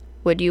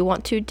Would you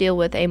want to deal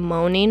with a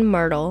moaning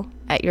myrtle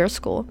at your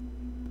school?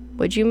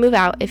 Would you move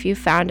out if you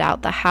found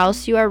out the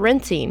house you are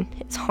renting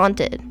is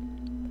haunted?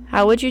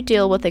 How would you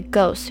deal with a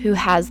ghost who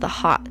has the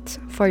hots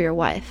for your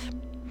wife?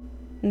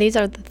 These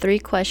are the 3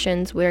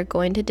 questions we're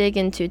going to dig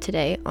into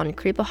today on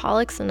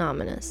Creepaholics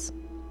Anonymous.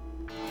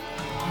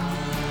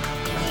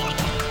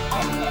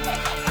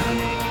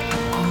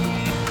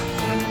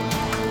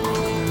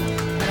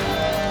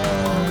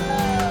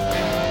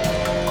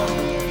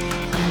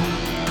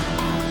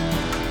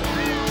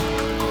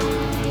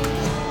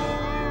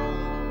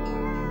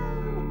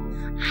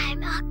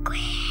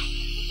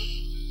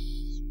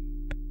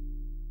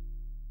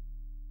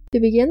 To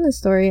begin the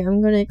story,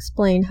 I'm going to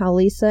explain how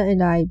Lisa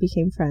and I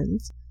became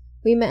friends.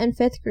 We met in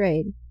 5th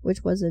grade, which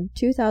was in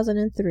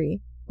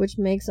 2003, which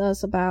makes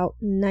us about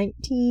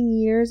 19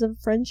 years of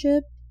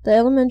friendship. The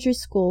elementary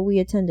school we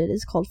attended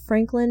is called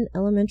Franklin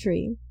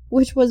Elementary,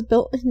 which was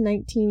built in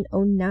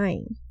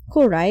 1909.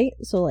 Cool, right?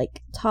 So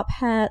like top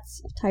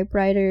hats,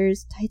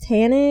 typewriters,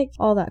 Titanic,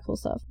 all that cool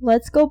stuff.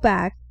 Let's go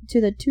back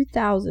to the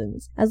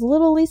 2000s as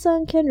little Lisa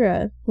and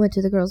Kendra went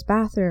to the girls'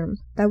 bathroom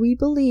that we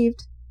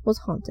believed was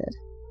haunted.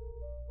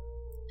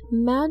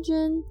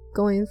 Imagine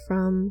going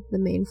from the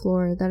main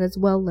floor that is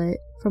well lit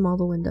from all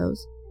the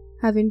windows,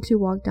 having to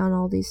walk down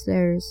all these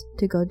stairs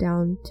to go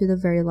down to the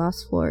very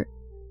last floor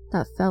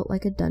that felt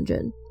like a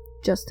dungeon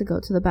just to go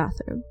to the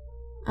bathroom.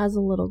 As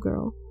a little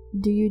girl,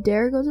 do you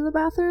dare go to the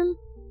bathroom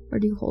or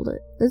do you hold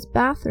it? This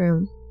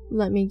bathroom,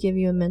 let me give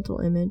you a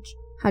mental image,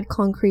 had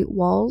concrete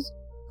walls,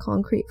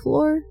 concrete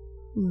floor,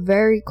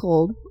 very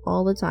cold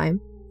all the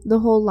time. The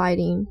whole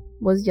lighting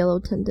was yellow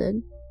tinted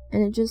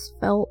and it just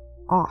felt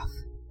off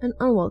and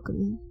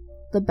unwelcoming.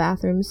 The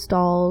bathroom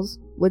stalls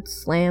would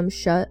slam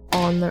shut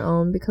on their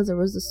own because there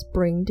was a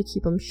spring to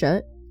keep them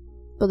shut,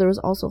 but there was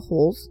also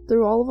holes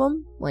through all of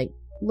them, like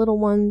little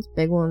ones,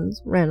 big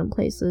ones, random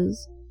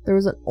places. There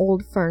was an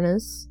old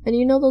furnace, and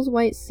you know those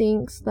white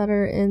sinks that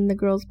are in the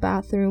girls'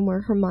 bathroom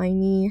where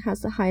Hermione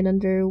has to hide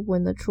under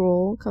when the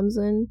troll comes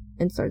in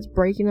and starts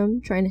breaking them,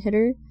 trying to hit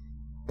her?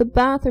 The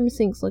bathroom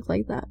sinks looked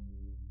like that.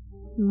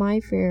 My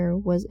fear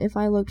was if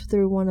I looked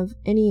through one of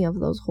any of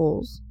those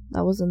holes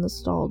that was in the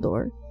stall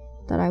door,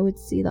 that I would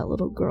see that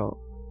little girl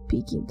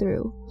peeking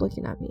through,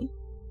 looking at me.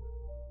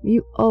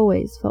 You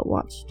always felt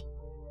watched.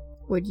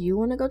 Would you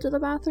want to go to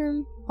the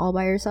bathroom all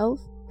by yourself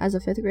as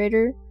a 5th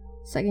grader,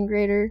 2nd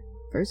grader,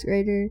 1st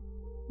grader,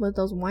 with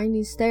those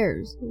windy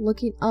stairs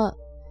looking up?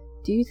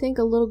 Do you think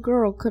a little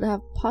girl could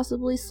have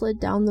possibly slid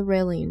down the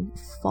railing,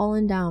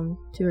 fallen down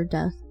to her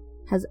death?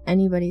 Has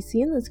anybody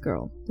seen this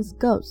girl, this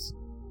ghost,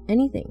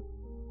 anything?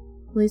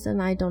 Lisa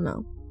and I don't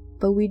know,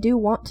 but we do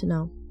want to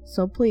know.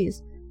 So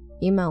please,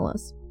 email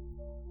us.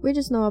 We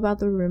just know about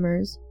the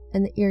rumors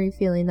and the eerie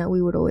feeling that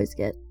we would always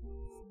get.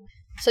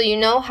 So you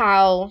know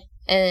how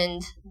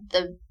in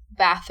the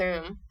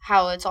bathroom,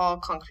 how it's all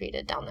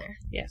concreted down there?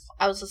 Yes.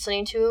 I was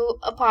listening to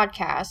a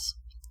podcast.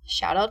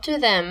 Shout out to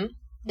them.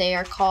 They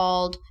are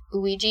called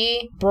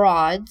Ouija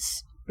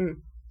Broads.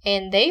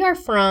 And they are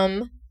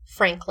from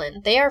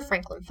Franklin. They are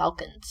Franklin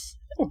Falcons.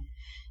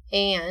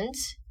 And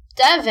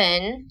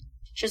Devin,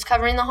 she was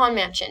covering the Hahn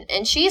Mansion,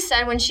 and she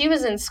said when she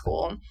was in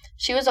school,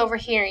 she was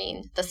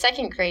overhearing the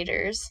 2nd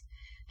graders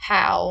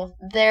how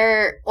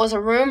there was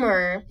a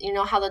rumor, you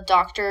know how the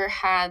doctor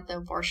had the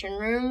abortion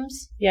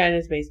rooms? Yeah, in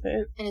his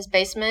basement. In his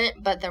basement,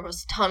 but there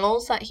was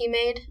tunnels that he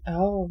made.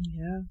 Oh,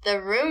 yeah.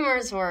 The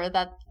rumors were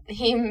that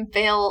he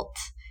built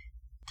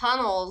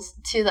tunnels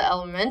to the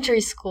elementary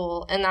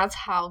school, and that's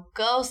how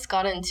ghosts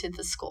got into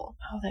the school.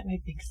 Oh, that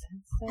made big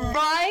sense.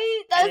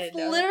 Right? That's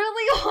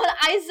literally what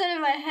I said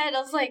in my head.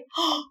 I was like,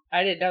 oh.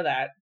 I didn't know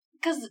that.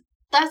 Because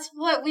that's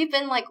what we've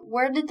been like,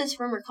 where did this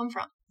rumor come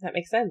from? That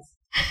makes sense.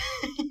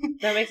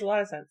 That makes a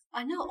lot of sense.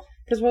 I know.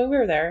 Because when we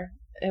were there,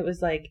 it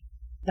was like,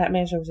 that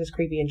mansion was just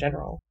creepy in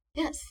general.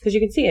 Yes. Because you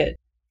can see it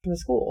from the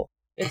school.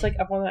 It's like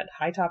up on that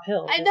high top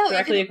hill. I know.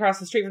 Directly across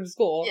the street from the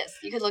school. Yes,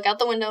 you could look out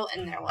the window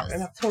and there was.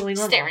 And that's totally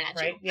normal. Staring at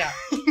right? you. Yeah.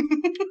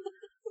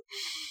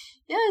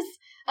 Yes.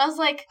 I was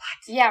like,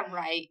 what? Yeah,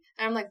 right.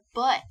 And I'm like,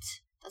 but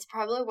that's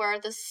probably where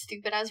the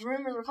stupid ass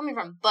rumors were coming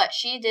from. But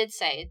she did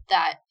say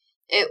that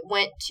it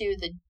went to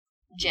the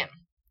gym.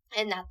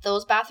 And that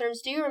those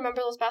bathrooms, do you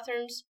remember those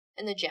bathrooms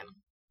in the gym?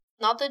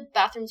 Not the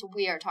bathrooms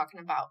we are talking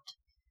about,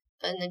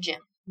 but in the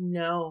gym.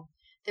 No.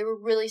 They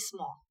were really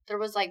small. There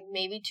was like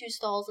maybe 2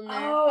 stalls in there.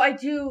 Oh, I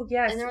do,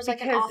 yes. And there was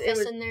like an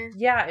office in there.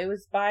 Yeah, it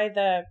was by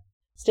the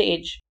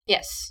stage.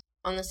 Yes,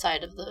 on the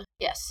side of the,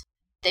 yes.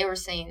 They were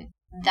saying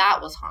that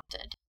was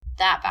haunted.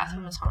 That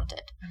bathroom was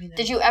haunted.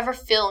 Did you ever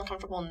feel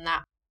uncomfortable in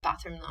that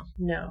bathroom though?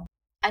 No.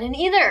 I didn't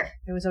either.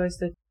 It was always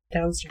the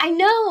downstairs. I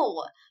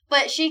know.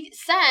 But she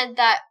said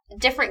that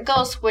different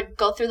ghosts would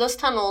go through those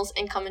tunnels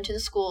and come into the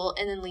school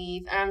and then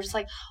leave. And I'm just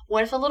like,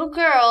 what if a little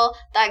girl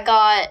that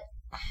got,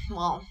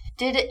 well,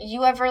 did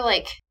you ever,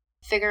 like,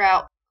 figure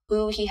out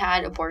who he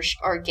had abortion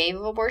or gave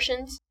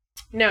abortions?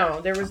 No,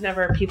 there was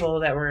never people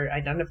that were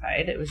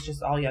identified. It was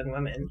just all young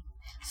women.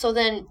 So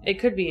then... It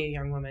could be a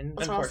young woman,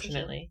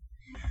 unfortunately.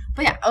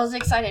 But yeah, I was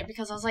excited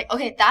because I was like,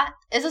 okay, that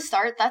is a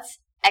start. That's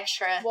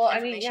extra Well,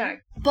 information. I mean,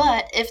 yeah.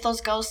 But if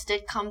those ghosts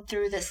did come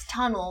through this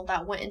tunnel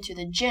that went into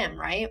the gym,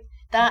 right?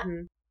 That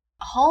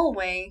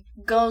hallway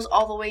goes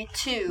all the way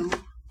to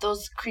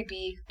those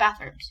creepy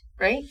bathrooms,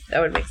 right?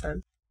 That would make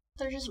sense.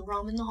 They're just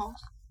roaming the halls.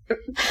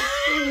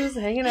 Just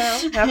hanging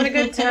out, having a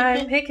good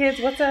time. Hey, kids,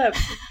 what's up?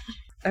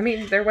 I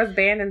mean, there was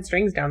band and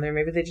strings down there.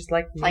 Maybe they just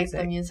liked the music.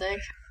 Like the music.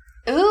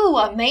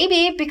 Ooh,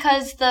 maybe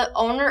because the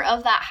owner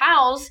of that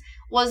house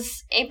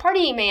was a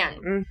party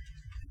man.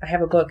 I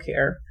have a book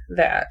here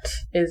that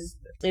is...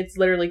 It's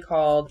literally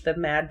called The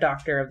Mad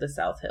Doctor of the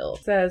South Hill.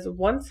 It says,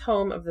 once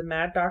home of the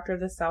Mad Doctor of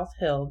the South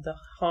Hill, the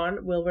Hahn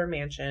Wilbur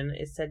mansion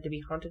is said to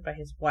be haunted by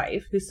his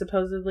wife, who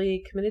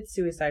supposedly committed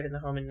suicide in the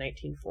home in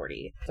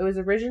 1940. It was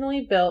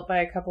originally built by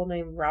a couple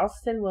named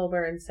Ralston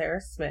Wilbur and Sarah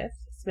Smith.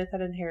 Smith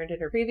had inherited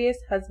her previous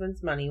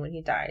husband's money when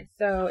he died.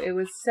 So it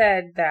was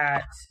said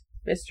that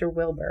Mr.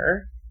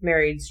 Wilbur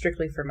married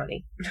strictly for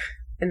money.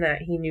 And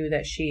that he knew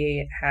that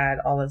she had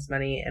all this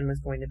money and was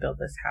going to build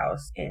this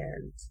house,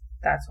 and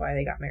that's why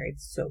they got married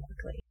so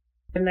quickly.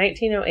 In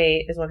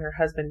 1908 is when her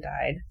husband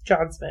died,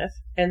 John Smith.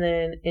 And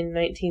then in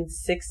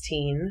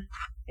 1916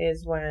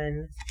 is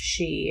when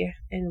she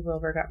and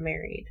Wilbur got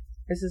married.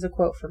 This is a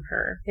quote from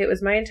her. It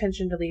was my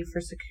intention to leave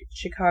for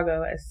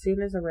Chicago as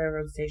soon as the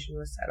railroad station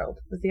was settled,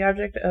 with the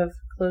object of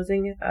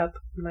closing up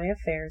my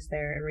affairs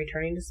there and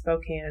returning to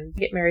Spokane to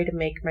get married and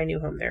make my new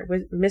home there.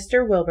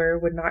 Mr. Wilbur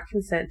would not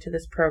consent to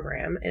this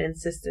program and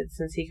insisted,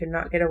 since he could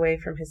not get away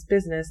from his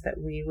business, that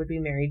we would be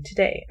married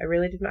today. I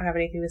really did not have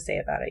anything to say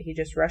about it. He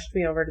just rushed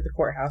me over to the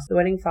courthouse. The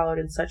wedding followed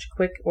in such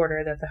quick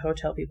order that the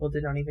hotel people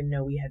did not even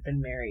know we had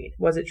been married.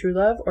 Was it true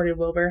love, or did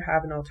Wilbur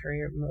have an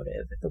ulterior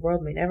motive? The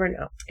world may never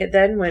know. It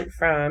then went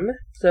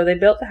so they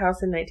built the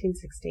house in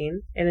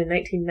 1916, and in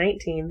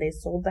 1919 they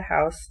sold the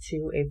house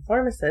to a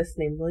pharmacist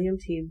named William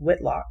T.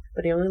 Whitlock,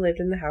 but he only lived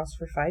in the house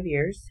for 5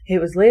 years.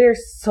 It was later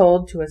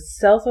sold to a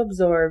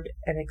self-absorbed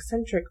and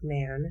eccentric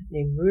man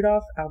named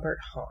Rudolph Albert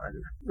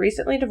Hahn.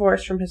 Recently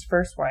divorced from his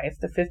first wife,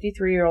 the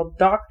 53-year-old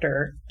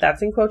doctor,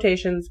 that's in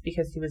quotations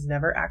because he was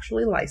never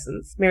actually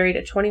licensed, married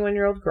a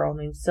 21-year-old girl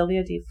named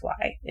Sylvia D.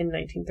 Fly in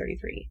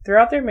 1933.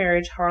 Throughout their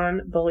marriage,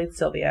 Hahn bullied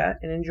Sylvia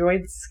and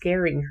enjoyed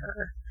scaring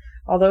her.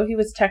 Although he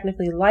was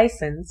technically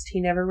licensed,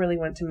 he never really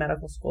went to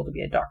medical school to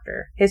be a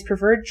doctor. His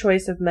preferred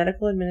choice of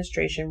medical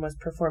administration was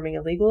performing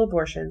illegal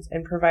abortions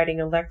and providing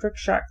electric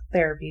shock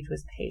therapy to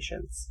his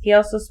patients. He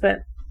also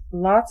spent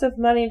lots of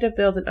money to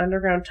build an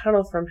underground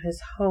tunnel from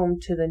his home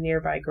to the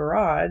nearby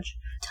garage,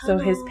 so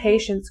his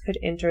patients could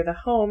enter the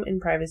home in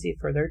privacy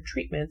for their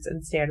treatments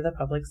and stay out of the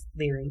public's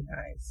leering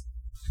eyes.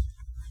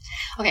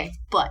 Okay,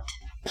 but...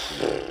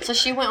 So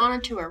she went on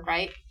a tour,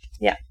 right?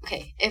 Yeah.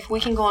 Okay, if we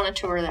can go on a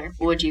tour there,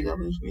 would you go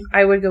with me?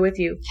 I would go with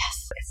you.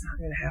 Yes. It's not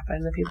going to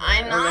happen. The people are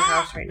in the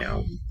house right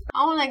now.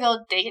 I want to go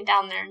digging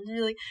down there and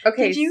really...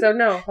 Okay, so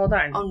no, hold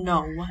on. Oh,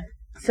 no, what?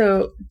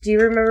 So, do you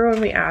remember when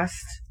we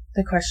asked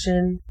the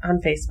question on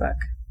Facebook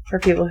for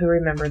people who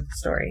remembered the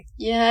story?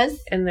 Yes.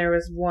 And there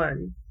was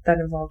one that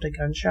involved a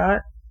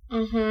gunshot?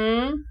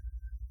 Mm-hmm.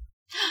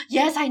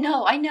 Yes, I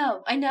know.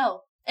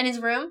 In his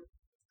room?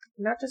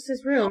 Not just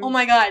his room. Oh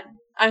my god.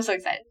 I'm so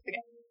excited. Okay.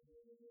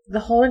 The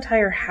whole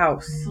entire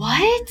house.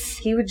 What?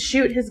 He would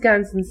shoot his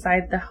guns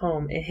inside the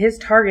home, and his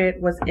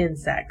target was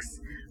insects,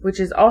 which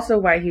is also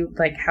why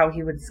how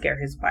he would scare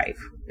his wife,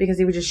 because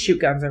he would just shoot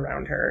guns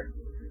around her.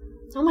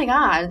 Oh my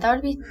god, that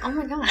would be... Oh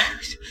my god.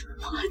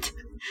 What?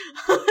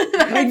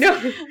 I know.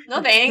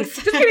 No thanks.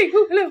 Just kidding.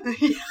 Ooh, hello.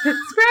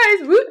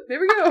 Surprise. Woo, there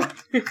we go.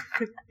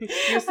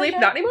 You asleep? Okay.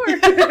 Not anymore.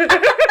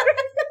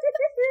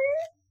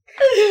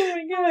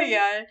 Oh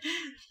my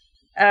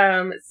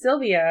god.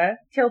 Sylvia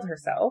killed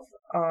herself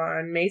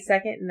on May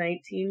 2nd,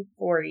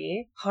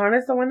 1940. Hahn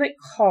is the one that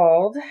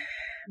called,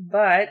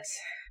 but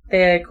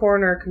the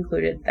coroner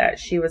concluded that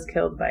she was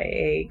killed by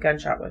a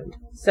gunshot wound.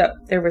 So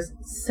there was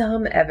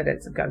some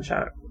evidence of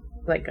gunshot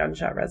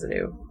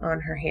residue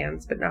on her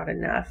hands, but not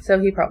enough. So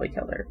he probably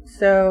killed her.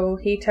 So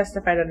he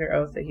testified under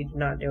oath that he did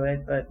not do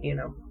it, but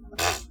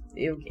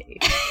okay.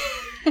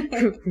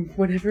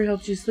 Whatever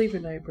helps you sleep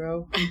at night,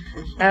 bro.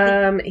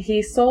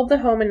 He sold the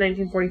home in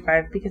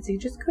 1945 because he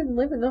just couldn't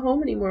live in the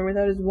home anymore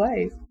without his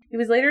wife. He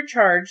was later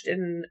charged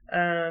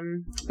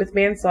with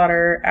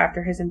manslaughter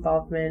after his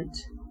involvement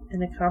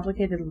in a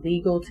complicated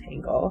legal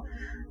tangle,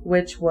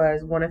 which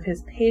was one of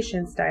his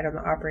patients died on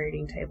the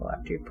operating table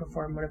after he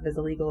performed one of his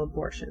illegal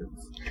abortions.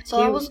 So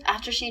that was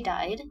after she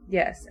died?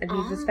 Yes, and he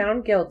was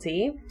found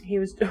guilty. He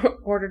was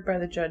ordered by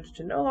the judge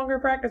to no longer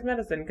practice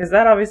medicine, because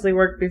that obviously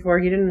worked before.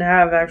 He didn't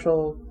have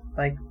actual,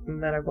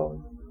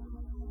 medical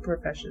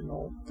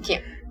professional.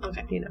 Yeah,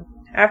 okay.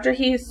 After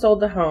he sold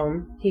the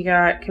home, he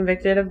got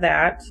convicted of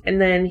that, and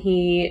then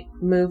he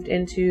moved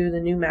into the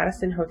New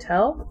Madison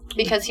Hotel.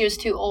 Because he was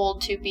too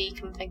old to be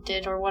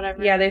convicted or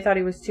whatever? Yeah, they thought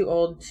he was too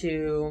old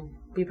to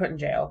be put in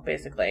jail,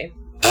 basically.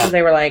 So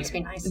they were like,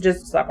 nice.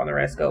 Just slap on the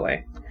wrist, go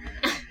away.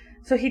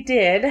 So he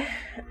did,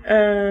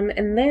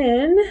 and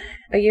then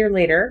a year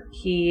later,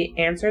 he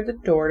answered the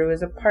door to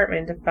his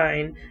apartment to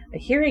find a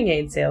hearing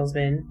aid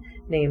salesman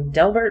named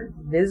Delbert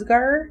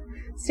Visgar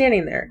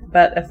standing there.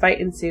 But a fight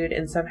ensued,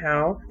 and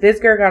somehow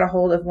Visger got a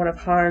hold of one of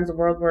Hahn's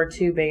World War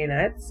II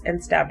bayonets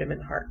and stabbed him in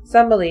the heart.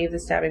 Some believe the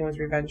stabbing was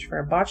revenge for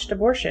a botched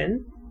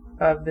abortion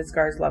of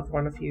Visgar's loved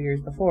one a few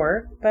years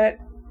before, but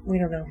we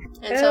don't know.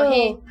 And so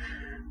he...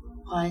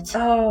 What?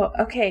 Oh,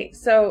 okay.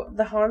 So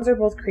the Hahns are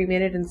both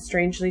cremated and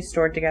strangely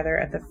stored together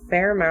at the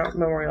Fairmount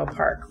Memorial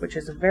Park, which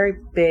is a very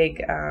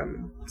big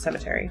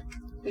cemetery.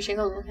 We should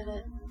go look at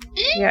it.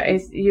 Yeah,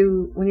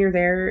 when you're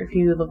there, if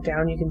you look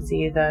down, you can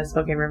see the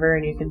Spokane River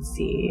and you can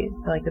see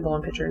like the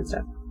Bowen Pitcher and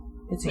stuff.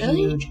 It's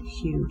really?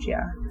 huge,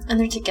 yeah. And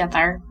they're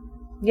together.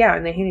 Yeah,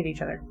 and they hated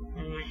each other.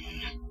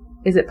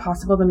 Is it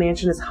possible the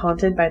mansion is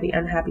haunted by the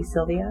unhappy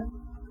Sylvia?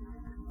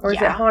 Or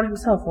is it Hahn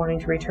himself wanting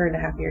to return to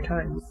happier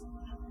times?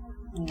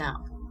 No.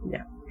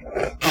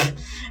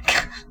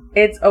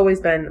 It's always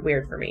been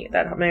weird for me.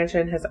 That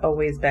mansion has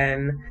always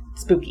been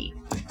spooky.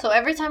 So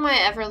every time I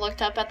ever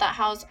looked up at that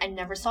house, I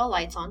never saw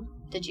lights on.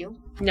 Did you?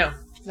 No,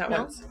 not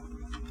once.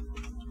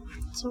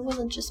 So it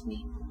wasn't just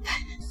me.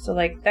 So,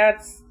 like,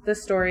 that's the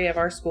story of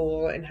our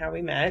school and how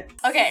we met.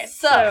 Okay,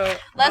 so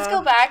let's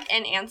go back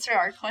and answer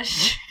our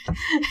question.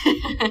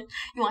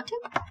 You want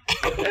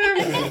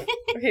to?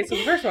 Okay, so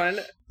the first one.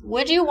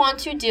 Would you want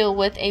to deal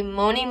with a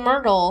moaning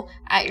myrtle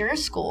at your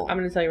school? I'm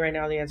going to tell you right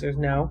now the answer is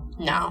no.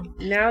 No.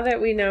 Now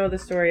that we know the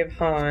story of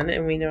Hahn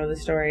and we know the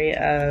story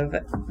of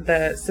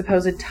the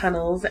supposed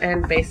tunnels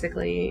and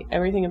basically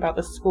everything about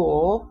the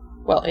school,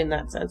 well, in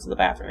that sense, the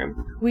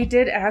bathroom, we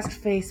did ask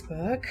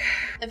Facebook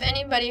if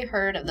anybody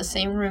heard of the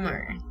same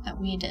rumor that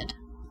we did,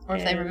 or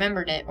if they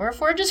remembered it, or if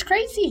we're just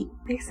crazy.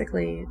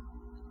 Basically,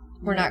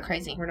 we're not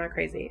crazy. We're not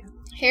crazy.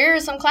 Here are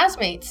some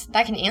classmates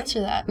that can answer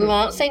that. We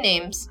won't say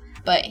names,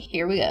 but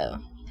here we go.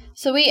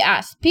 So we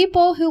asked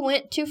people who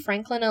went to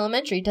Franklin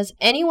Elementary, does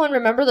anyone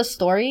remember the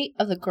story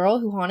of the girl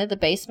who haunted the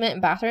basement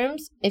and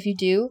bathrooms? If you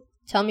do,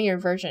 tell me your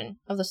version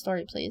of the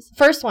story, please.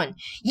 First one,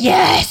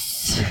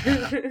 yes!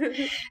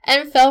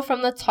 And fell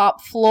from the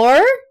top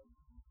floor?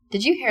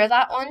 Did you hear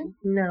that one?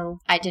 No.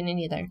 I didn't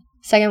either.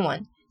 Second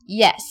one,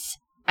 yes.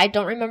 I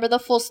don't remember the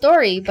full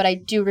story, but I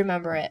do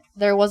remember it.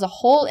 There was a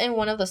hole in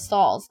one of the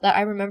stalls that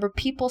I remember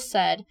people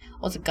said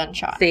was a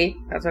gunshot. See?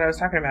 That's what I was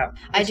talking about.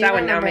 I do that remember.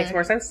 one now makes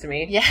more sense to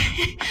me. Yeah,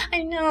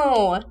 I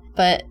know.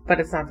 But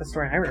it's not the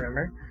story I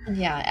remember.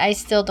 Yeah, I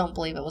still don't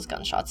believe it was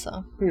gunshots,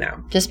 though.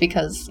 No. Just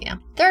because, yeah.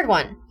 Third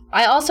one.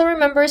 I also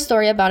remember a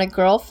story about a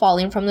girl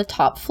falling from the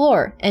top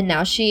floor, and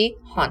now she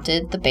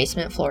haunted the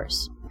basement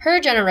floors. Her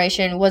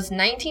generation was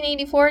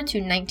 1984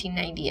 to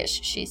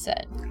 1990-ish, she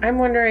said. I'm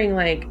wondering,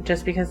 like,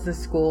 just because the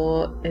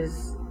school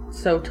is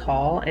so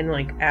tall and,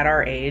 like, at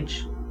our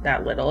age,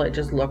 that little, it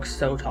just looks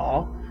so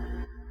tall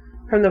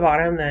from the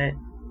bottom that,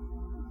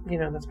 you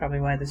know, that's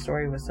probably why the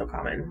story was so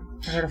common.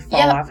 For her to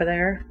fall off of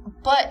there.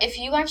 But if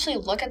you actually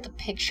look at the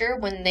picture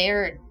when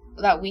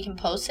that we can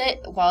post it,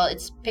 while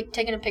it's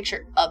taking a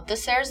picture of the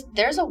stairs,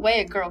 there's a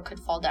way a girl could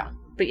fall down.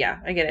 But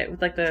yeah, I get it.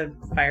 With, like, the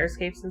fire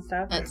escapes and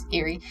stuff. That's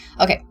eerie.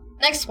 Okay.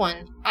 Next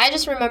one. I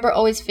just remember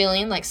always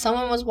feeling like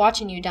someone was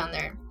watching you down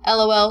there.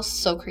 LOL,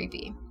 so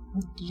creepy.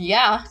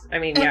 Yeah. I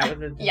mean, yeah.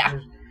 Yeah.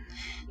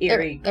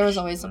 Eerie. There was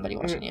always somebody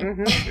watching you.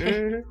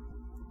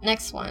 Mm-hmm.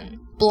 Next one.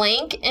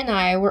 Blank and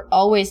I were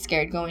always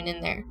scared going in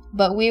there,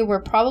 but we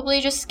were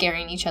probably just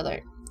scaring each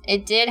other.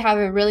 It did have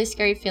a really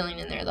scary feeling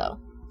in there, though.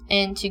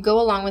 And to go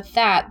along with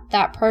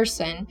that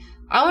person,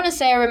 I want to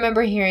say I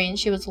remember hearing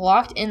she was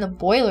locked in the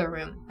boiler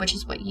room, which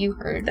is what you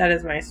heard. That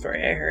is my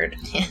story I heard.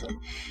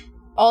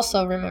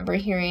 Also remember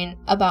hearing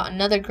about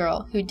another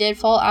girl who did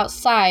fall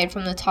outside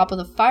from the top of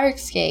the fire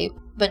escape,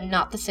 but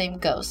not the same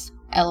ghost.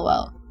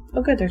 LOL.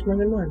 Oh good, there's more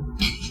than one.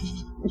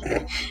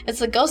 It's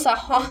the ghosts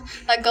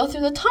that go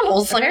through the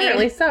tunnels.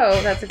 Apparently so.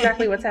 That's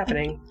exactly what's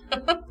happening.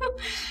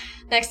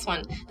 Next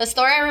one. The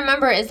story I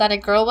remember is that a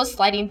girl was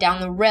sliding down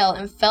the rail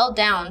and fell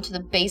down to the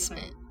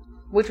basement.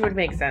 Which would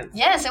make sense.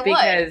 Yes, it would.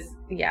 Because,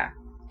 yeah.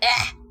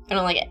 I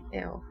don't like it.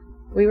 Ew.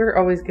 We were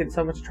always get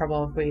so much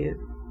trouble if we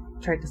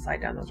tried to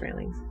slide down those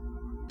railings.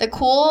 The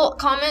cool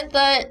comment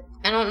that,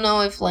 I don't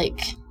know if,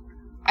 like,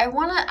 I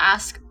want to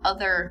ask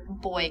other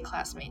boy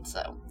classmates,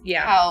 though.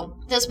 Yeah. How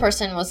this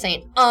person was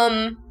saying,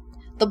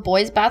 the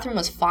boys' bathroom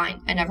was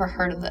fine. I never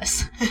heard of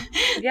this.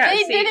 Yeah,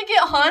 they didn't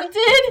get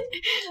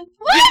haunted?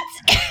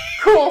 What?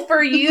 Cool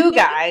for you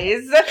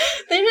guys.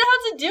 They didn't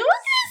have to deal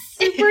with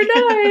this? Super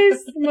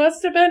nice.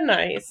 Must have been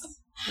nice.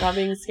 While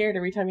being scared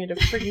every time you had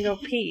to freaking go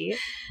pee.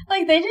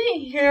 Like, they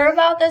didn't hear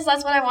about this?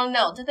 That's what I want to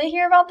know. Did they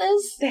hear about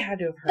this? They had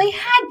to have heard. They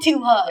had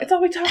to have. It's all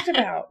we talked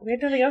about. We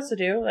had nothing else to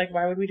do. Like,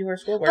 why would we do our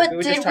schoolwork? But we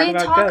would did just talk we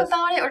about talk ghosts.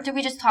 about it, or did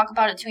we just talk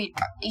about it to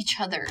each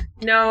other?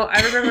 No,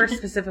 I remember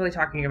specifically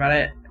talking about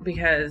it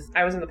because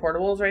I was in the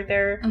portables right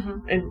there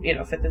in,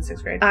 5th and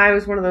 6th grade. I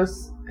was one of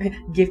those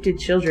gifted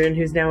children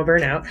who's now a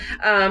burnout.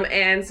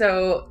 And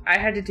so I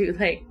had to do,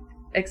 like,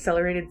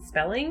 accelerated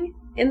spelling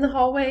in the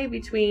hallway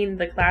between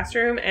the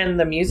classroom and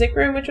the music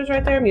room, which was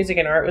right there. Music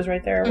and art was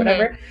right there or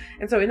whatever.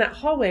 And so in that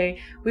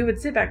hallway, we would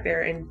sit back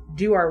there and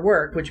do our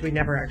work, which we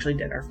never actually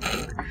did our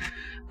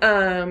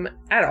work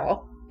at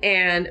all.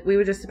 And we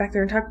would just sit back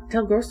there and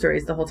tell ghost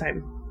stories the whole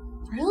time.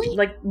 Really?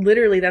 Like,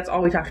 literally, that's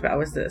all we talked about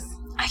was this.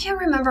 I can't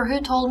remember who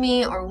told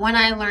me or when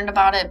I learned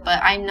about it,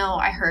 but I know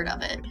I heard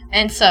of it.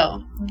 And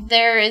so,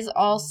 there is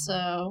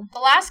also... The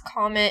last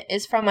comment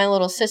is from my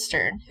little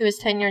sister, who is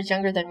 10 years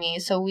younger than me,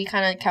 so we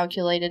kind of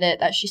calculated it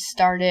that she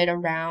started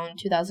around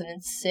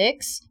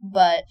 2006,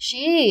 but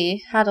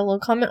she had a little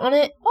comment on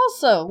it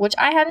also, which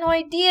I had no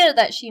idea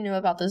that she knew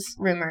about this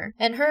rumor.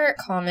 And her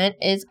comment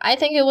is, I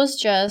think it was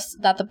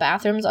just that the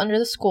bathrooms under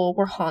the school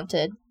were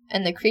haunted.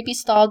 And the creepy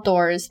stall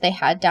doors they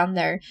had down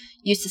there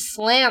used to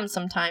slam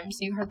sometimes.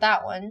 You heard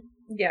that one?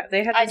 Yeah,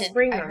 they had the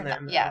spring on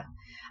them. Yeah.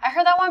 I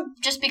heard that one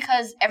just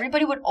because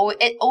everybody would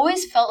it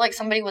always felt like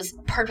somebody was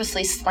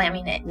purposely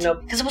slamming it.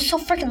 Nope. Because it was so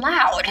freaking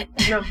loud.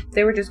 No,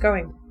 they were just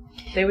going.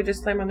 They would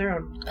just slam on their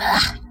own.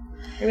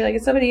 They'd be like,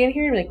 is somebody in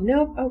here? And be like,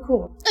 nope. Oh,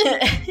 cool.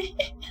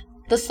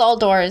 The stall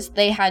doors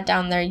they had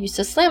down there used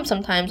to slam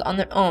sometimes on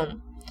their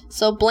own.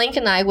 So Blank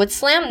and I would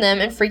slam them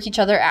and freak each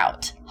other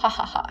out. Ha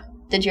ha ha.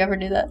 Did you ever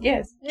do that?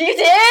 Yes. You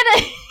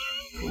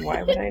did?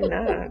 Why would I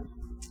not?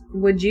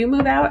 Would you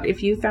move out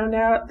if you found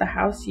out the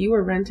house you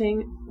were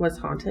renting was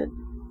haunted?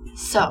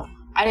 So,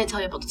 I didn't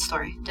tell you about the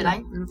story, did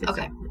I?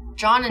 Okay. So.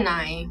 John and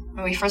I,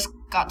 when we first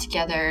got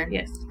together,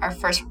 yes, our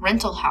first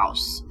rental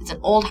house, it's an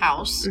old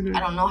house. Mm-hmm. I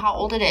don't know how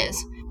old it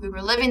is. We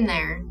were living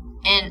there,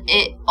 and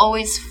it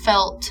always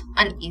felt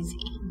uneasy.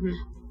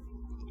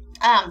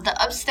 Mm-hmm.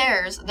 The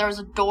upstairs, there was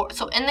a door.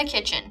 So, in the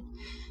kitchen,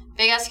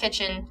 big-ass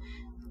kitchen,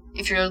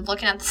 if you're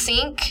looking at the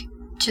sink,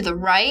 to the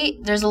right,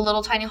 there's a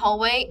little tiny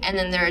hallway, and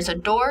then there's a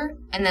door,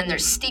 and then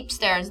there's steep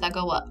stairs that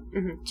go up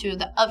to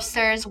the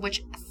upstairs,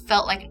 which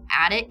felt like an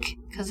attic,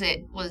 because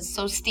it was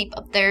so steep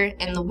up there,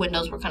 and the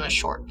windows were kind of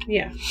short.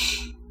 Yeah.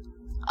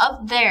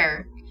 Up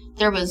there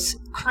was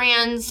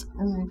crayons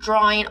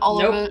drawing all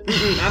over...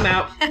 I'm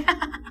out.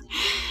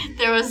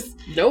 There was...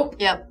 Nope.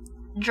 Yep.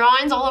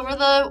 Drawings all over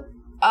the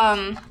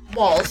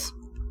walls.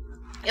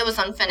 It was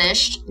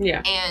unfinished.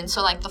 Yeah. And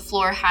so, like, the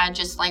floor had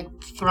just, like,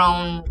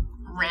 thrown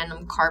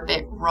random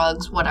carpet,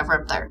 rugs,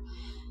 whatever up there.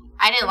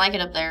 I didn't like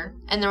it up there.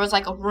 And there was,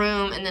 like, a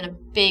room and then a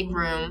big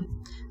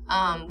room.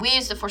 We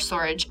used it for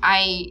storage.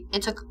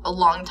 It took a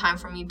long time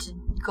for me to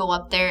go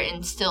up there,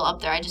 and still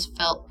up there, I just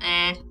felt,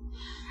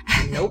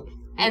 Nope.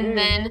 And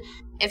then,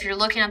 if you're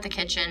looking at the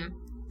kitchen,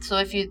 so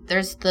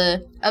there's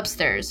the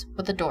upstairs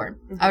with the door.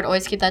 I would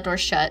always keep that door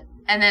shut.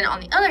 And then on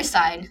the other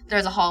side,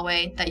 there's a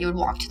hallway that you would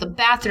walk to the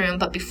bathroom.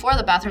 But before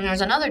the bathroom, there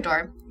was another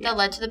door that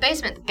led to the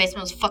basement. The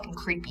basement was fucking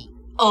creepy.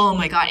 Oh,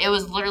 my God. It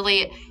was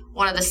literally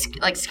one of the,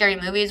 like, scary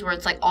movies where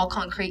it's, like, all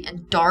concrete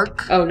and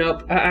dark. Oh,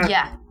 nope.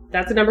 Yeah.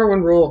 That's the number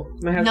one rule.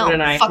 My husband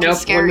and I. Nope.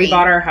 Scary. When we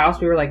bought our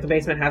house, we were like, the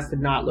basement has to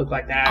not look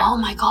like that. Oh,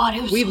 my God.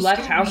 It was We so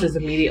left scary. houses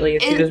immediately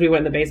as soon as we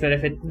went in the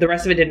basement. The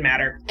rest of it didn't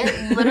matter.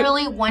 It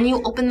literally, when you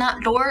opened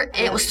that door,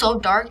 it was so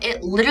dark,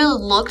 it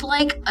literally looked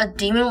like a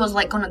demon was,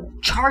 like, going to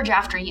charge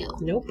after you.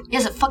 Nope.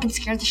 Yes, it fucking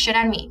scared the shit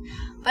out of me.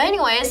 But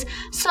anyways,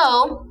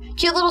 so,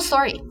 cute little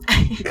story.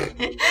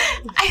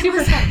 I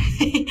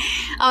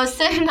was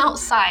sitting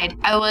outside.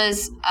 I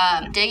was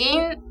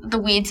digging the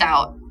weeds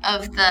out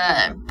of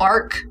the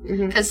bark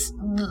because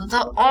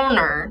the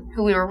owner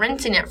who we were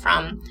renting it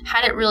from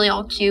had it really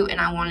all cute, and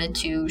I wanted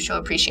to show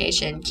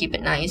appreciation, keep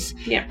it nice.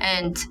 Yeah.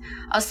 And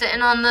I was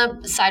sitting on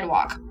the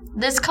sidewalk.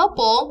 This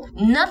couple,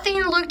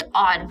 nothing looked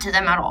odd to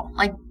them at all.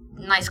 Like,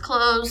 nice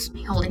clothes,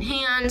 holding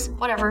hands,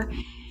 whatever.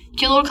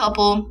 Cute little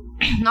couple,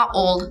 not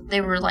old.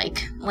 They were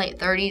like late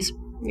 30s.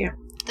 Yeah.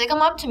 They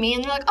come up to me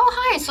and they're like, "Oh,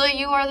 hi, so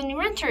you are the new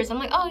renters." I'm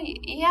like, "Oh,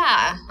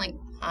 yeah." Like,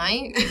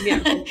 hi?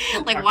 Yeah.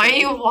 Like, why are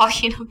you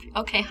walking up?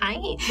 Okay, hi.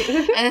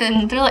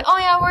 And they're like, "Oh,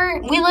 yeah,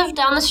 we live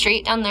down the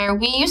street down there.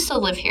 We used to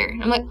live here."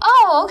 I'm like,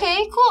 "Oh,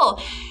 okay, cool."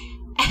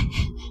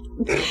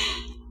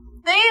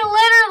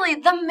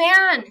 The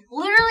man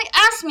literally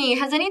asked me,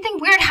 "Has anything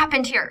weird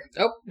happened here?"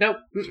 Oh, nope.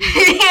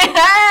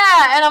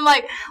 Yeah. And I'm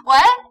like,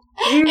 "What?"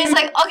 He's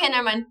like, "Okay,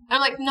 never mind."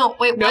 I'm like, "No,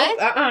 wait, nope,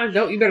 what?"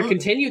 No, you better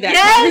continue that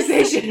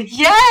conversation.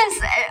 Yes.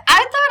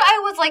 I thought I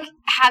was, like,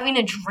 having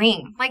a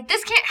dream. Like,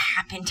 this can't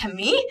happen to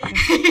me.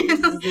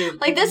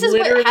 Like, this is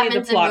what happens in movies. Literally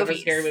the plot of a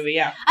scary movie,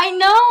 yeah. I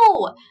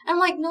know. I'm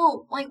like,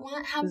 no, like,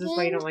 what happened? Is this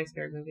why you don't like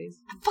scary movies?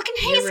 I fucking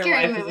hate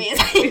scary movies.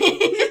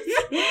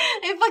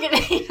 I fucking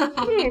hate them.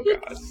 Oh,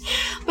 God.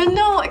 But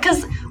no,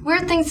 because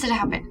weird things did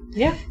happen.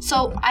 Yeah.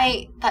 So,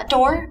 that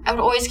door, I would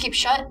always keep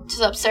shut to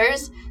the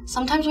upstairs.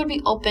 Sometimes it would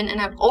be open,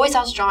 and I'd always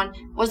ask John,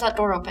 "Was that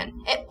door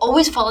open?" It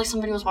always felt like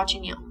somebody was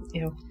watching you.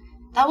 Ew.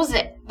 That was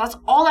it. That's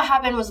all that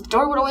happened was the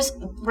door would always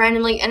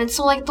randomly, and it's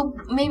so like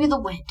maybe the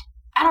wind.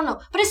 I don't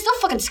know. But it still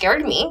fucking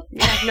scared me.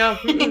 Yeah, no.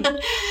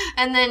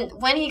 And then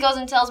when he goes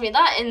and tells me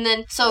that, and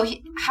then,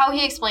 how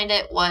he explained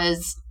it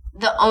was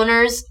the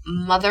owner's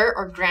mother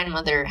or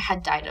grandmother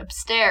had died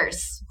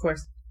upstairs. Of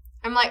course.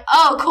 I'm like,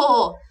 oh,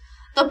 cool.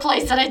 The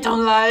place that I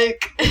don't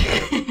like.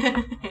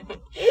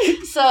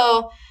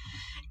 So...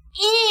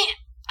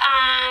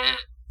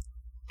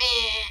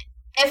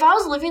 if I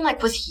was living,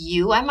 like, with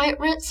you, I might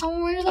rent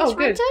somewhere that's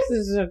rented. This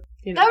is that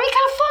would be kind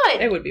of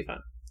fun. It would be fun.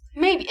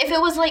 Maybe. If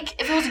it was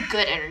a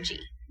good energy.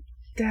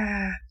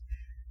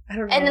 I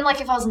don't know. And then, like,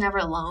 if I was never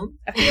alone.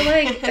 I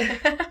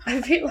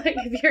feel like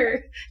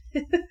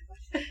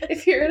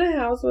if you're in a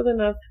house with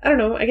enough, I don't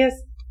know, I guess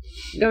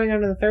going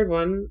on to the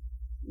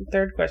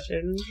third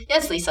question.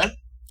 Yes, Lisa.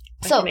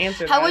 So,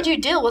 how would you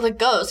deal with a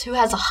ghost who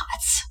has a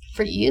hots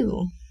for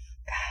you?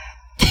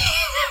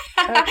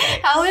 Okay.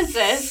 How is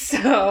this?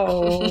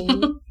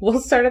 So, we'll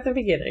start at the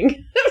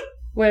beginning.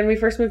 When we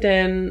first moved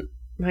in,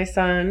 my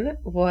son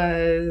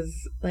was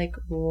like,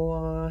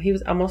 he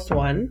was almost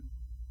 1.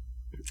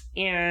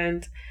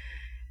 And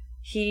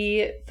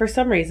he, for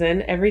some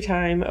reason, every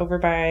time over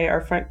by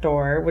our front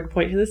door would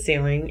point to the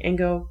ceiling and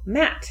go,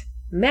 Matt.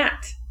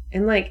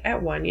 And like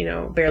at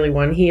 1, barely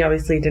 1, he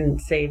obviously didn't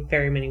say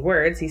very many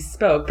words. He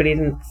spoke, but he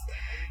didn't,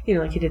 he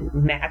didn't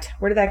Matt.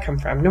 Where did that come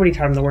from? Nobody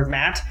taught him the word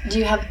Matt. Do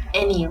you have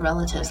any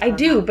relatives? I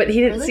do, but he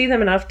didn't see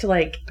them enough to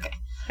like,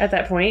 at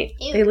that point,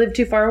 they lived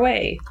too far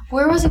away.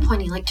 Where was he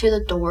pointing? Like to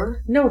the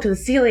door? No, to the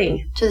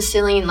ceiling. To the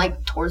ceiling,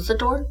 like towards the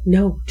door?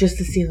 No, just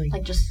the ceiling.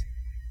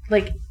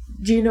 Like,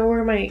 do you know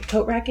where my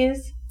coat rack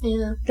is?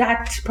 Yeah.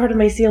 That's part of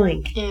my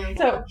ceiling. Yeah.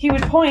 So he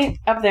would point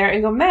up there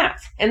and go, Matt.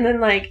 And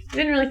then,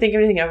 didn't really think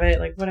anything of it.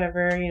 Like,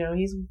 whatever,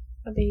 he's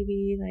a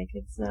baby. Like,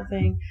 it's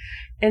nothing.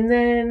 And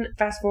then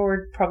fast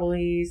forward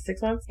probably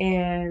 6 months,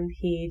 and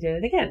he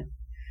did it again.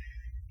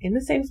 In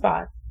the same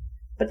spot.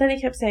 But then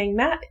he kept saying,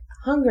 Matt,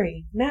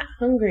 hungry. Matt,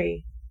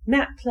 hungry.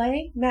 Matt,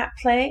 play. Matt,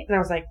 play. And I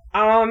was like,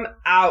 I'm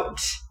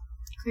out.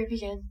 Creepy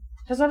kid.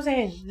 That's what I'm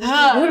saying.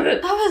 That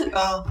was...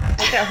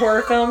 Like that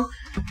horror film.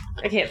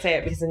 I can't say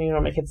it because then you know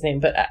my kid's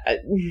name, but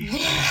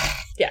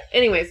yeah.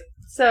 Anyways,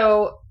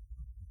 so,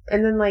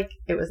 and then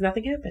it was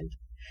nothing happened.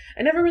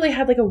 I never really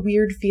had a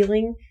weird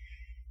feeling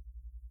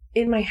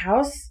in my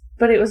house,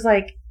 but it was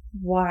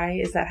why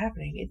is that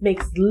happening? It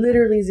makes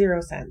literally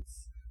 0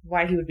 sense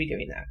why he would be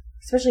doing that,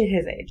 especially at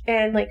his age.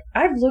 And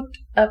I've looked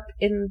up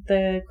in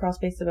the crawl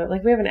space about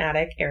we have an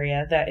attic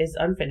area that is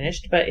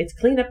unfinished, but it's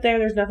clean up there.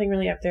 There's nothing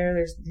really up there.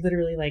 There's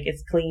literally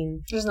it's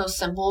clean. There's no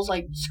symbols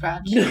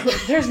scratch. No,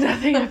 there's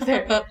nothing up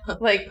there.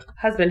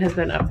 Husband has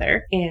been up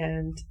there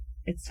and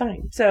it's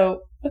fine.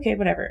 So okay,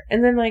 whatever.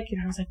 And then I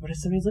was like, what if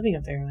somebody's living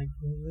up there?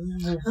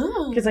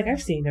 Because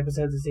I've seen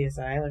episodes of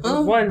CSI.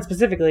 There's one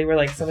specifically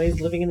where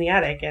somebody's living in the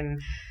attic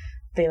and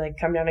they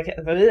come down to get.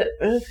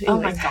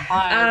 Oh my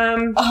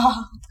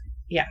god.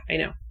 Yeah, I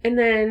know. And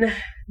then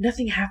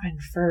nothing happened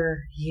for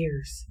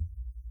years.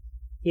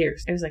 It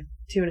was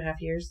 2.5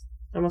 years,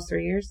 almost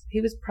 3 years. He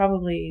was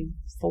probably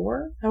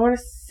 4, I want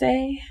to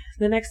say,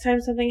 the next time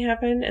something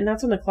happened. And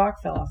that's when the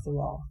clock fell off the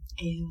wall.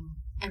 Ew.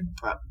 And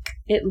broke.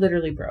 It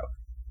literally broke.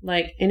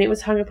 And it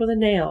was hung up with a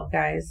nail,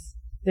 guys.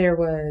 There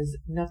was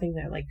nothing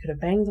that could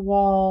have banged the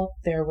wall.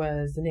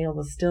 The nail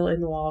was still in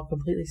the wall,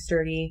 completely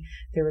sturdy.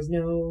 There was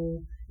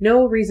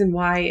no reason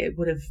why it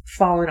would have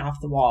fallen off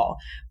the wall,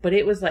 but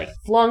it was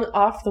flung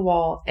off the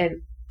wall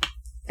and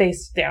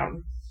face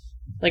down,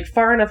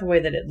 far enough away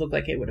that it looked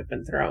like it would have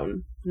been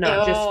thrown,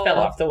 not just fell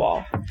off the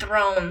wall.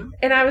 Thrown.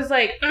 And I was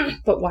like,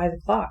 but why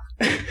the clock?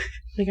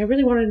 I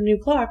really wanted a new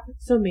clock,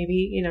 so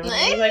maybe, I was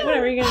like,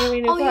 whatever, you're going to give me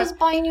a new clock. Oh, he was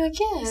buying you a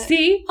gift.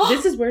 See?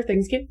 This is where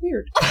things get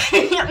weird.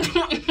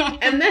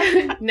 And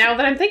then, now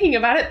that I'm thinking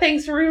about it,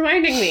 thanks for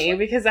reminding me,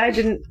 because I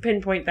didn't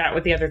pinpoint that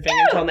with the other thing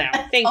until now.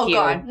 Thank you.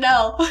 Oh, God.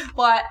 No.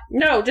 What?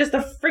 No, just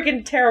the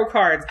freaking tarot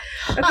cards.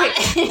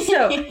 Okay,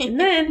 so, and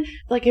then,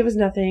 it was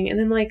nothing, and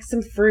then,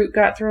 some fruit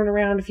got thrown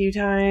around a few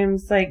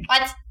times,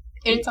 What?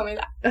 You didn't tell me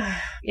that.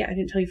 Yeah, I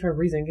didn't tell you for a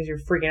reason, because you're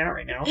freaking out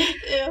right now.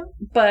 Yeah.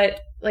 But,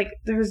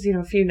 there was,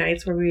 a few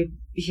nights where we'd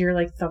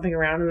hear, thumping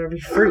around, and there'd be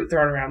fruit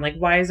thrown around.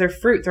 Why is there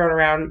fruit thrown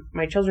around?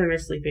 My children are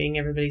sleeping,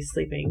 everybody's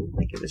sleeping.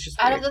 It was just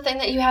out weird. of the thing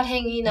that you had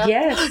hanging up?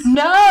 Yes.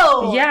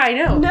 No! Yeah, I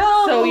know.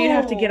 No! So you'd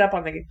have to get up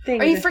on the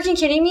thing. Are you freaking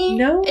kidding me?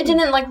 No. It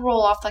didn't,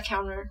 roll off the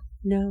counter.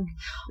 No.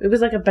 It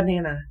was like a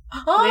banana.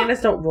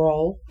 Bananas don't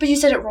roll. But you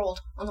said it rolled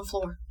on the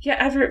floor. Yeah,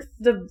 after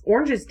the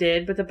oranges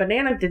did, but the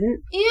banana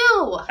didn't.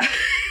 Ew!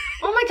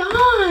 Oh my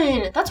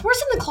god! That's worse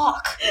than the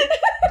clock.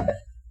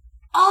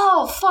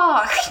 Oh,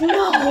 fuck.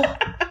 No.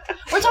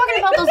 We're talking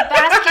about those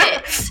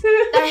baskets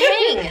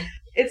that hang.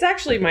 It's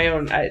actually my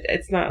own.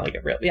 It's not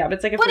a real. Yeah, but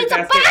it's a But fruit it's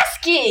basket. a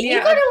basket. Yeah.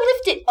 You gotta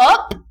lift it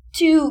up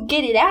to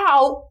get it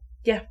out.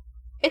 Yeah.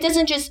 It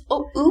doesn't just,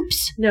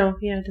 oops. No,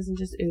 yeah, it doesn't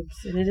just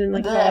oops. And it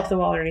didn't fall off the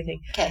wall or anything.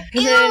 Okay.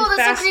 And Ew, then that's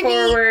fast so creepy.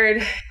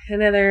 forward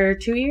another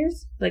 2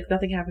 years.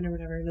 Nothing happened or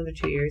whatever, another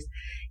 2 years.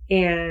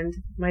 And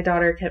my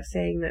daughter kept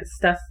saying that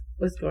stuff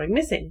was going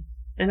missing.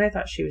 And I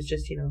thought she was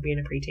just, being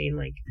a preteen,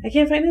 I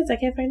can't find this, I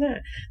can't find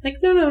that.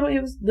 No,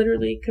 it was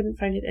literally couldn't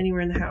find it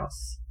anywhere in the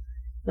house.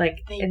 They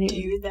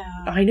do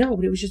that. I know,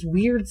 but it was just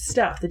weird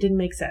stuff that didn't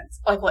make sense.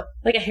 Like what?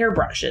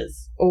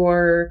 Hairbrushes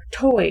or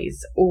toys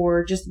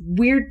or just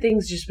weird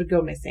things just would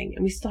go missing.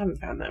 And we still haven't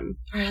found them.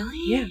 Really?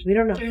 Yeah, we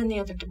don't know. They're in the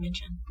other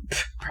dimension.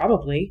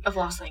 Probably. Of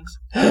lost things.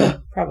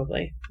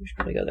 Probably. We should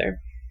probably go there.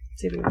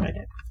 See if we can find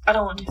it. I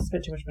don't want to.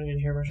 Spend too much money on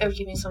hairbrushes. It would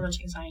give me so much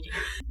anxiety.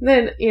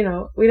 Then,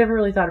 we never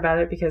really thought about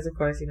it because, of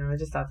course, I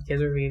just thought the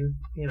kids were being,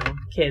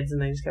 kids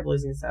and they just kept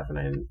losing stuff. And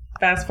I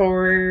fast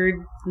forward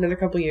another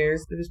couple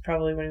years. It was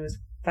probably when he was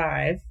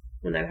 5.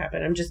 when that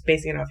happened. I'm just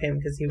basing it off him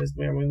because he was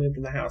when we moved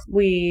in the house.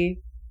 We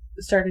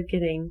started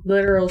getting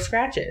literal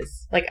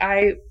scratches. Like,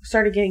 I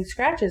started getting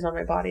scratches on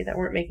my body that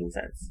weren't making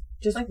sense.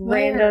 Just like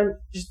random,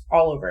 just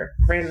all over,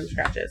 random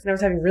scratches. And I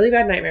was having really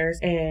bad nightmares,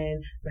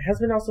 and my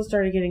husband also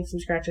started getting some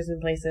scratches in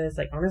places,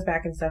 like on his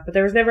back and stuff, but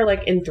there was never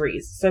like in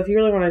threes. So if you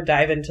really want to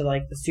dive into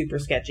like the super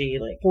sketchy,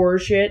 like horror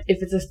shit,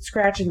 if it's a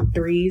scratch in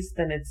threes,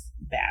 then it's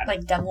bad.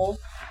 Like devil?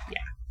 Yeah.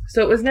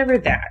 So it was never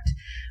that.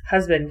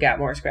 Husband got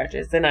more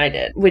scratches than I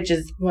did, which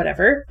is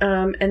whatever.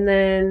 And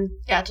then...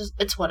 Yeah,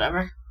 it's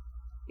whatever.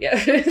 Yeah.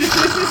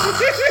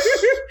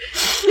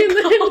 And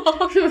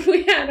then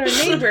we had our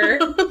neighbor.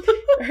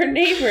 Her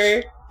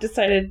neighbor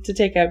decided to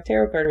take up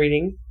tarot card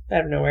reading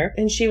out of nowhere.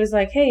 And she was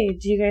like, hey,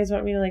 do you guys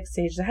want me to like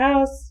sage the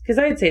house? Because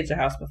I had saged the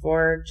house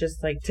before,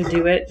 just like to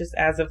do it, just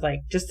as of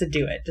like, just to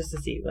do it, just to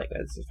see like,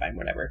 this is fine,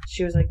 whatever.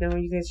 She was like, no,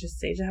 you guys just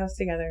sage the house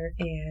together.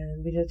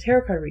 And we did a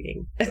tarot card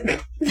reading.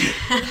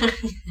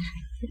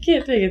 I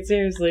can't take it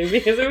seriously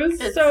because it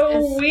was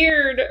so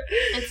weird.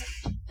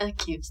 It's a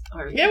cute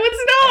story. No,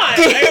 it's not.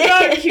 It's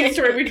not a cute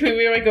story between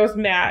me and my ghost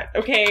Matt.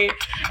 Okay,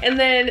 and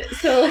then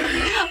so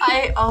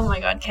oh my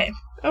god.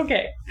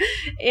 Okay,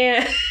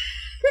 and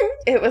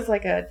it was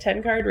like a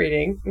 10-card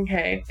reading.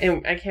 Okay,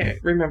 and I can't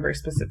remember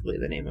specifically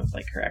the name of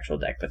like her actual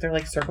deck, but they're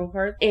like circle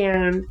cards.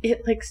 And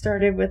it like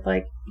started with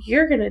like,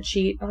 you're gonna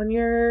cheat on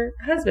your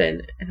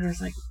husband, and I was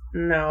like,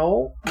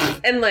 no.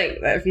 And like,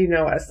 if you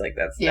know us, like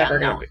that's ever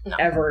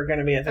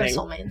gonna be a thing.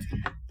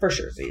 For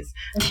sure,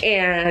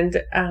 and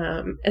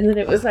then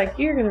it was like,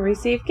 you're gonna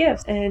receive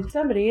gifts, and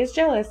somebody is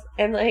jealous,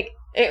 and like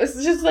it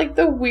was just like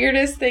the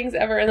weirdest things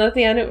ever. And at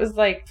the end, it was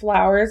like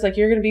flowers, like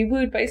you're gonna be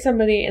wooed by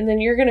somebody, and then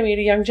you're gonna meet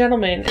a young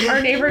gentleman. And our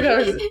neighbor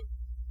goes,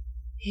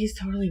 he's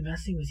totally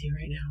messing with you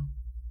right now.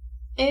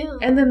 Ew.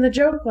 And then the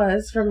joke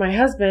was from my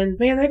husband,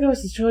 man, that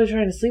ghost is totally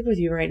trying to sleep with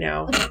you right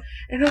now.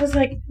 And I was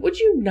like, would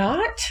you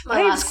not? I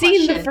have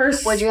seen the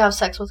first... Would you have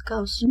sex with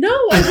ghosts? No,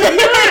 I would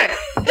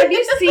not. Have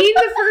you seen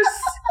the first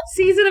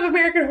season of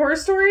American Horror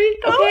Story?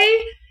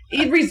 Okay?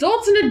 It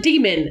results in a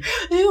demon.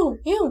 Ew.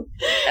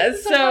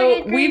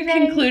 So we've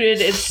concluded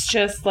it's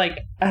just like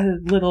a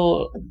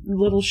little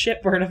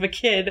shitbird of a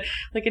kid,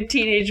 like a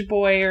teenage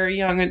boy or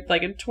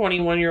like a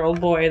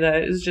 21-year-old boy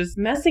that is just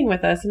messing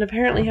with us and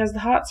apparently has the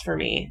hots for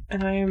me.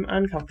 And I am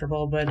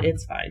uncomfortable, but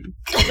it's fine.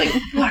 Like,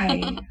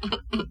 why?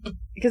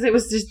 Because it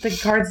was just, the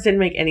cards didn't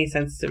make any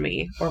sense to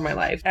me or my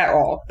life at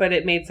all. But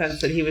it made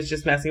sense that he was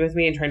just messing with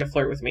me and trying to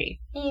flirt with me.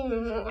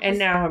 And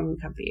now I'm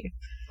comfy.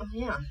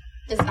 Yeah.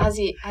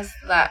 Has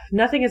that...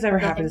 Nothing has ever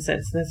happened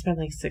since. That's been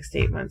like 6 to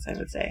 8 months, I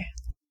would say.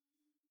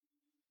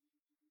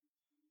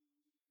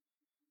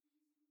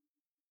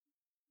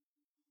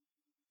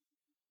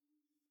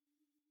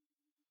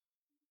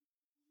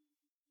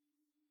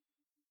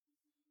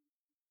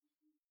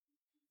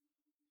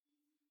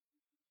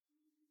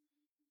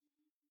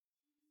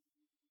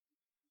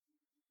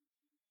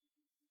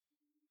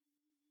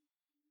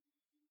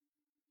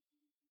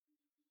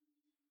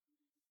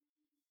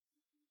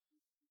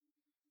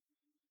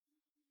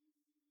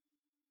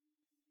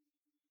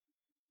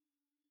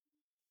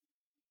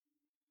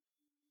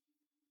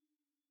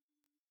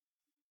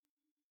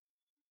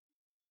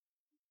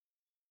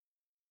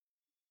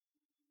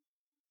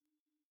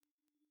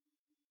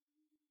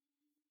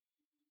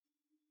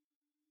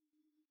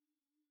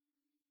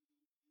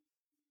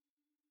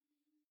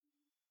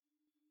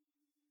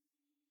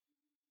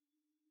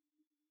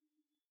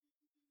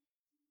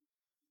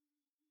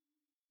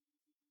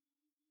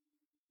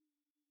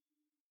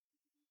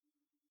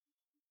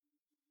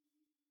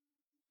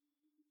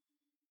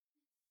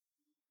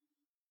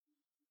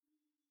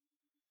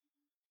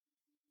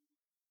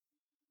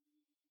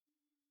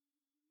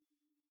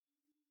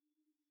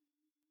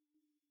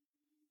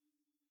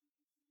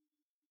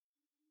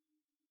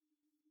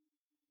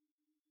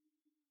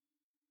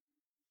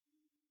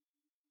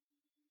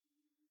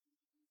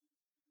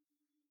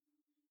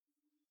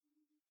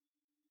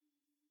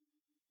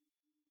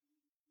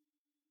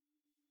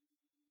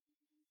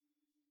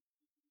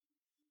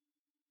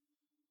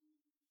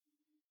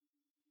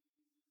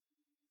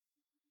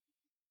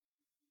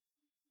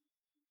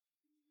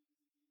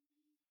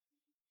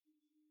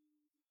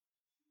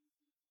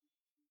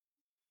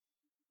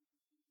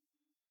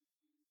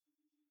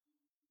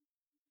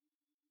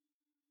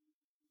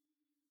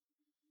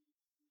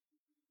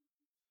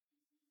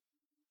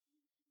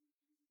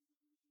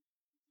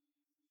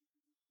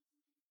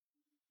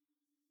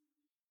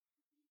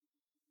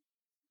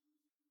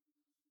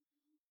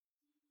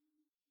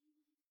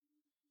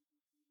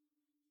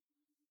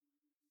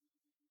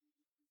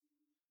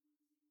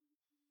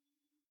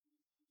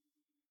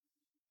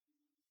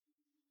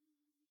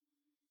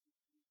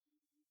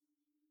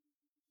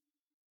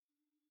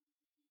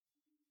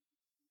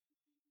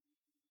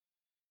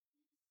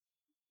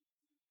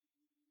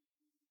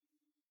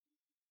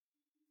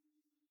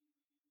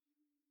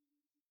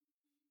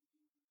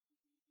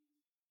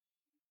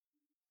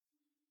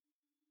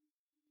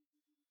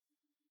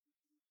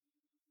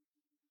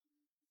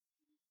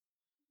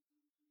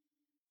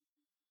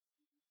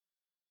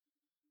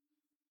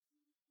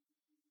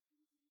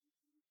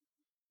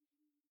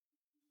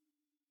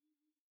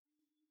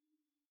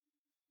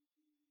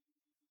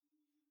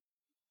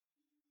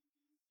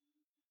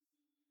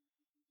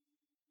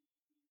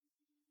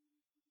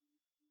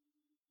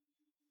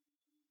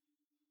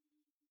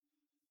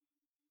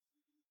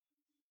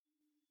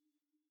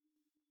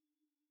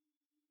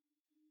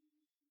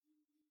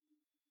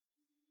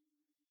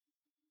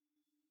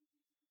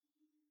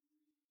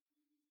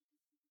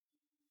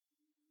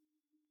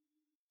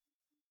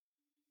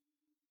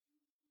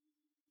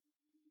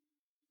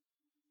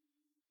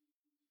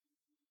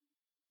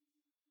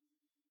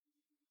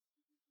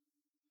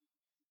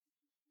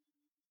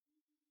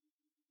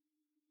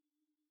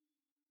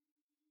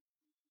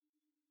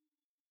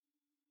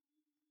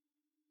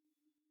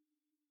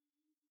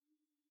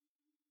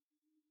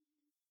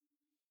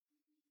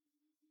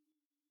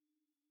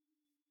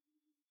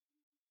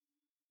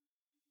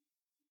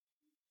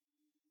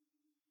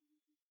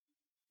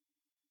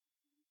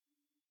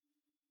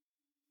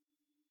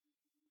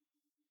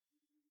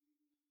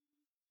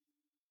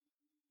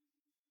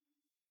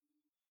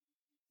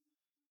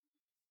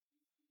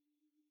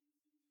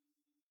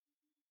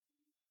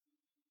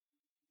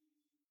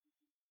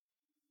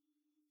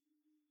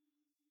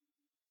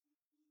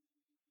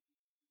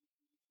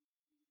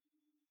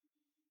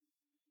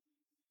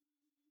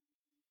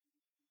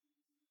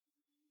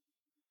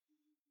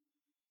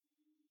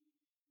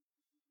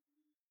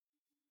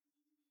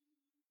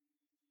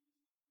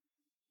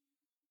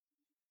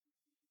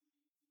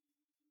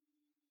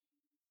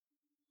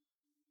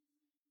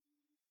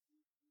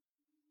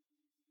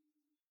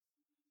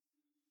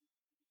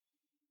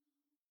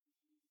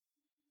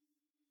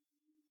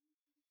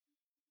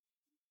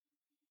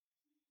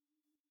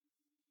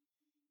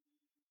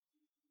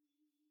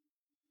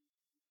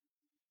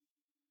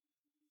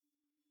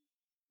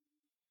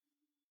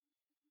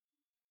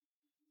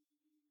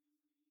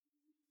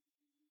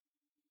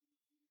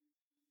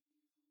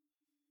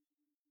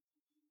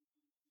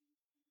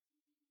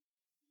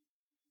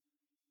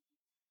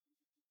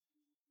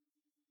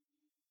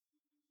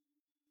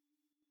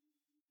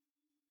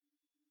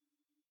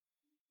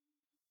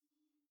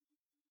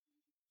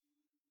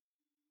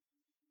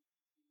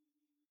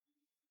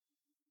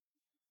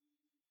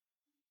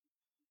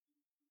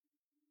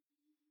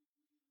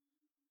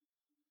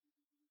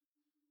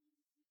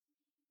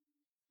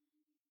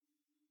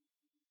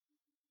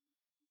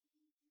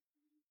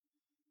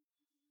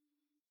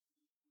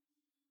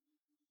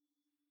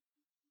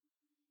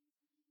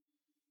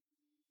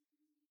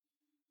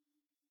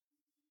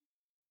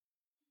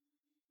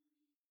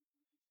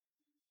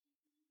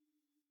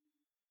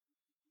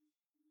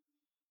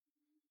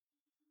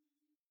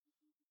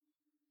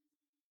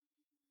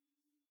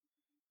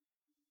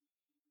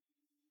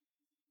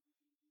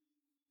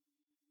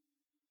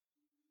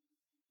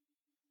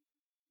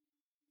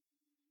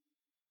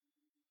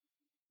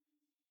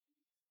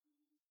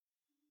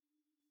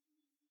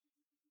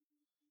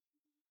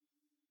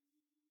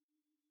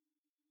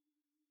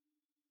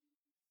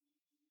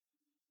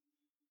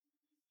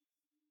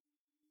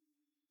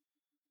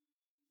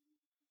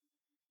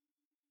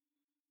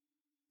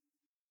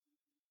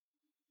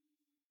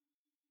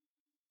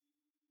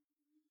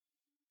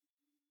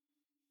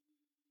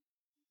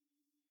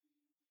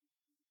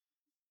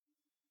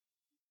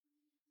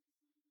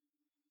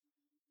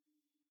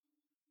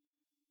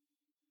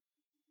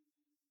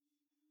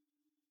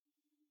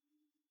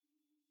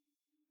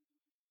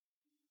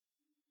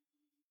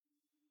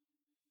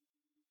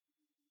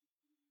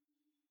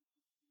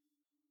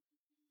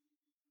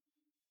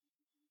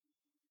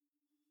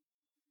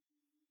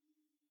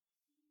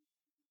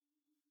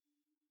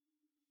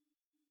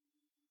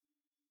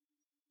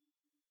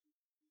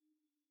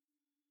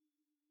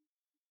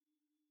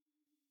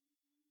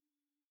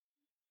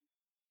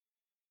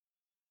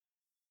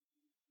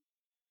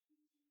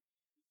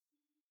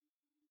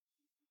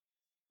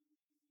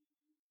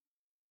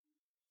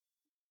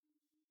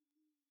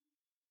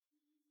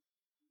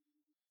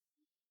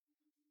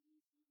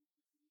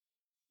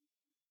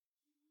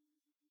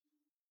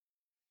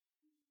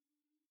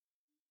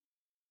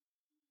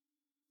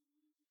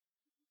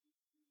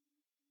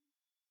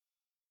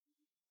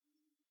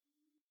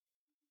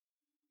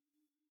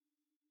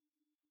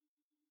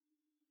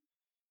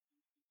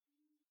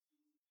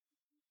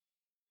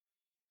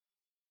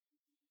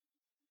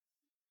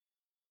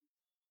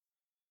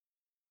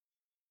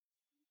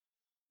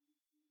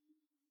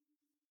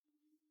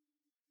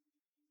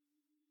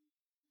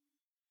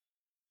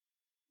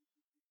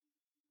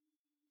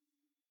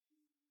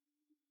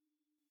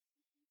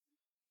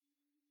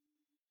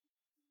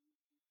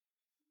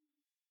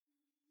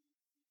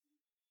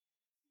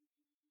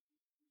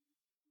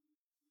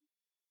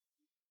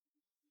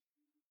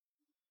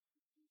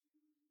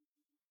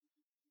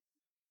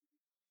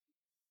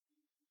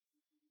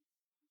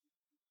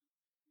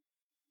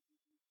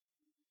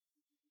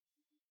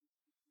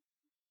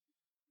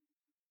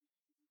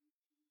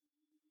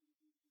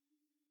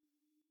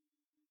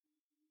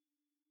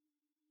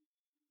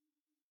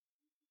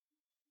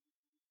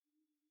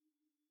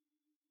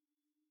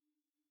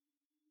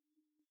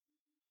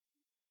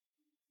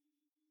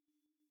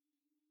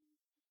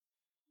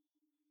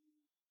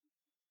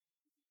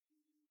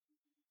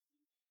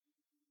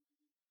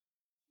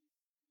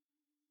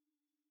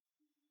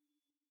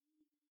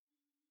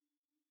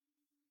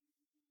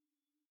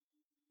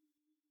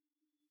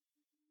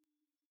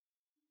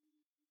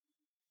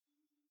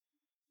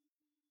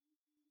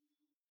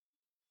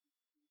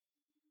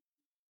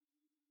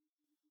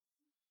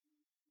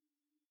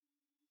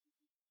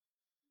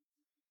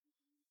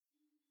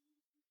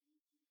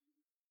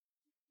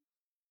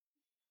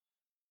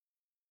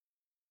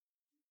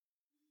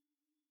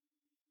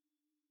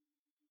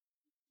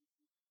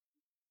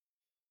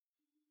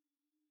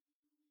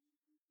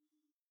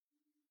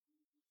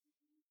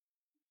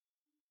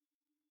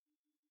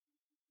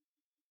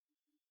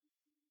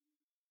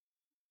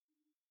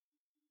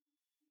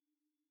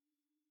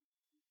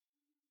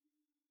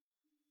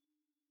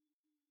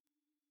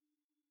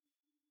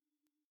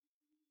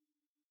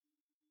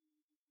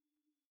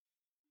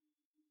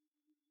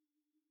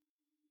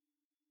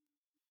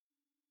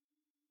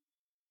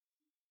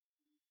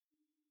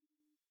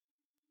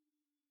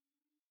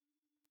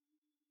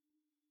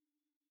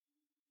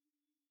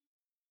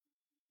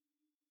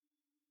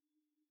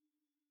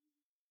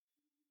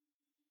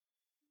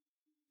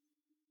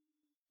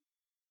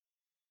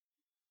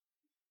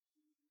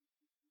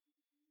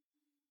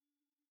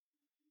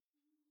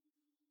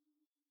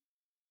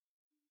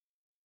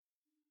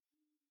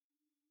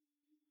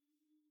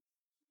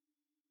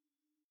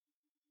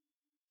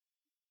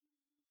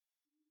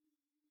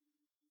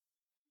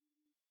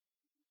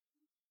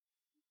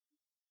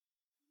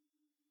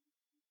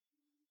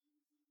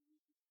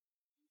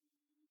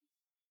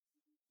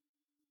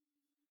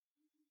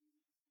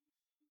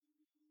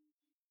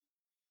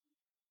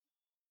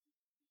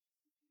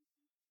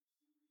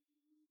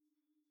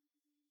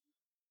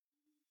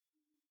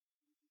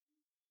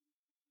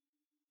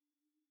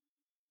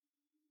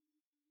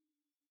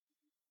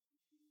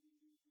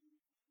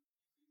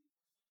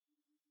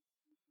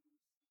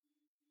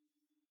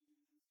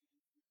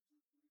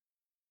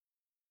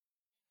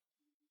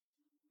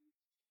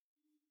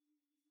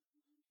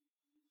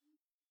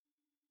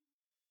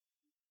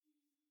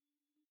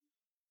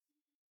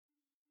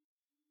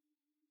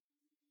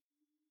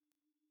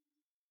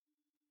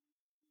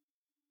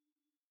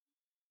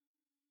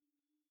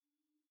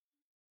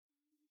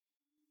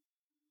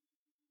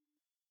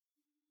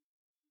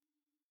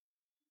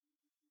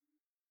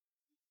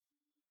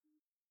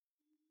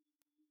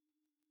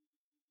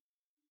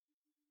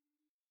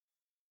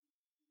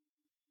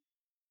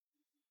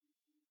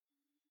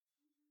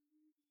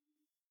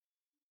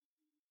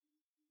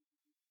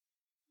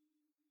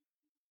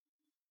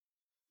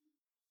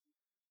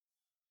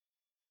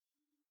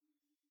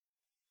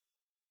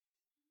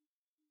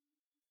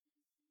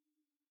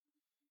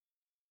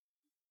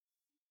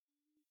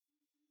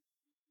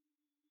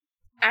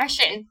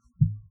 Action.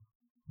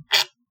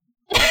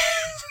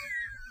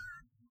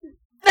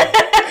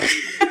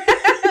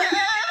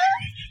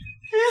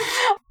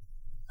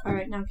 All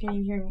right, now can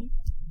you hear me?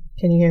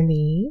 Can you hear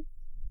me?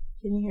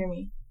 Can you hear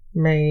me?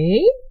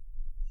 Me?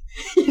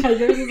 Yeah,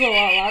 yours is a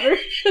lot louder.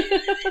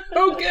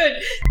 Oh,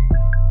 good.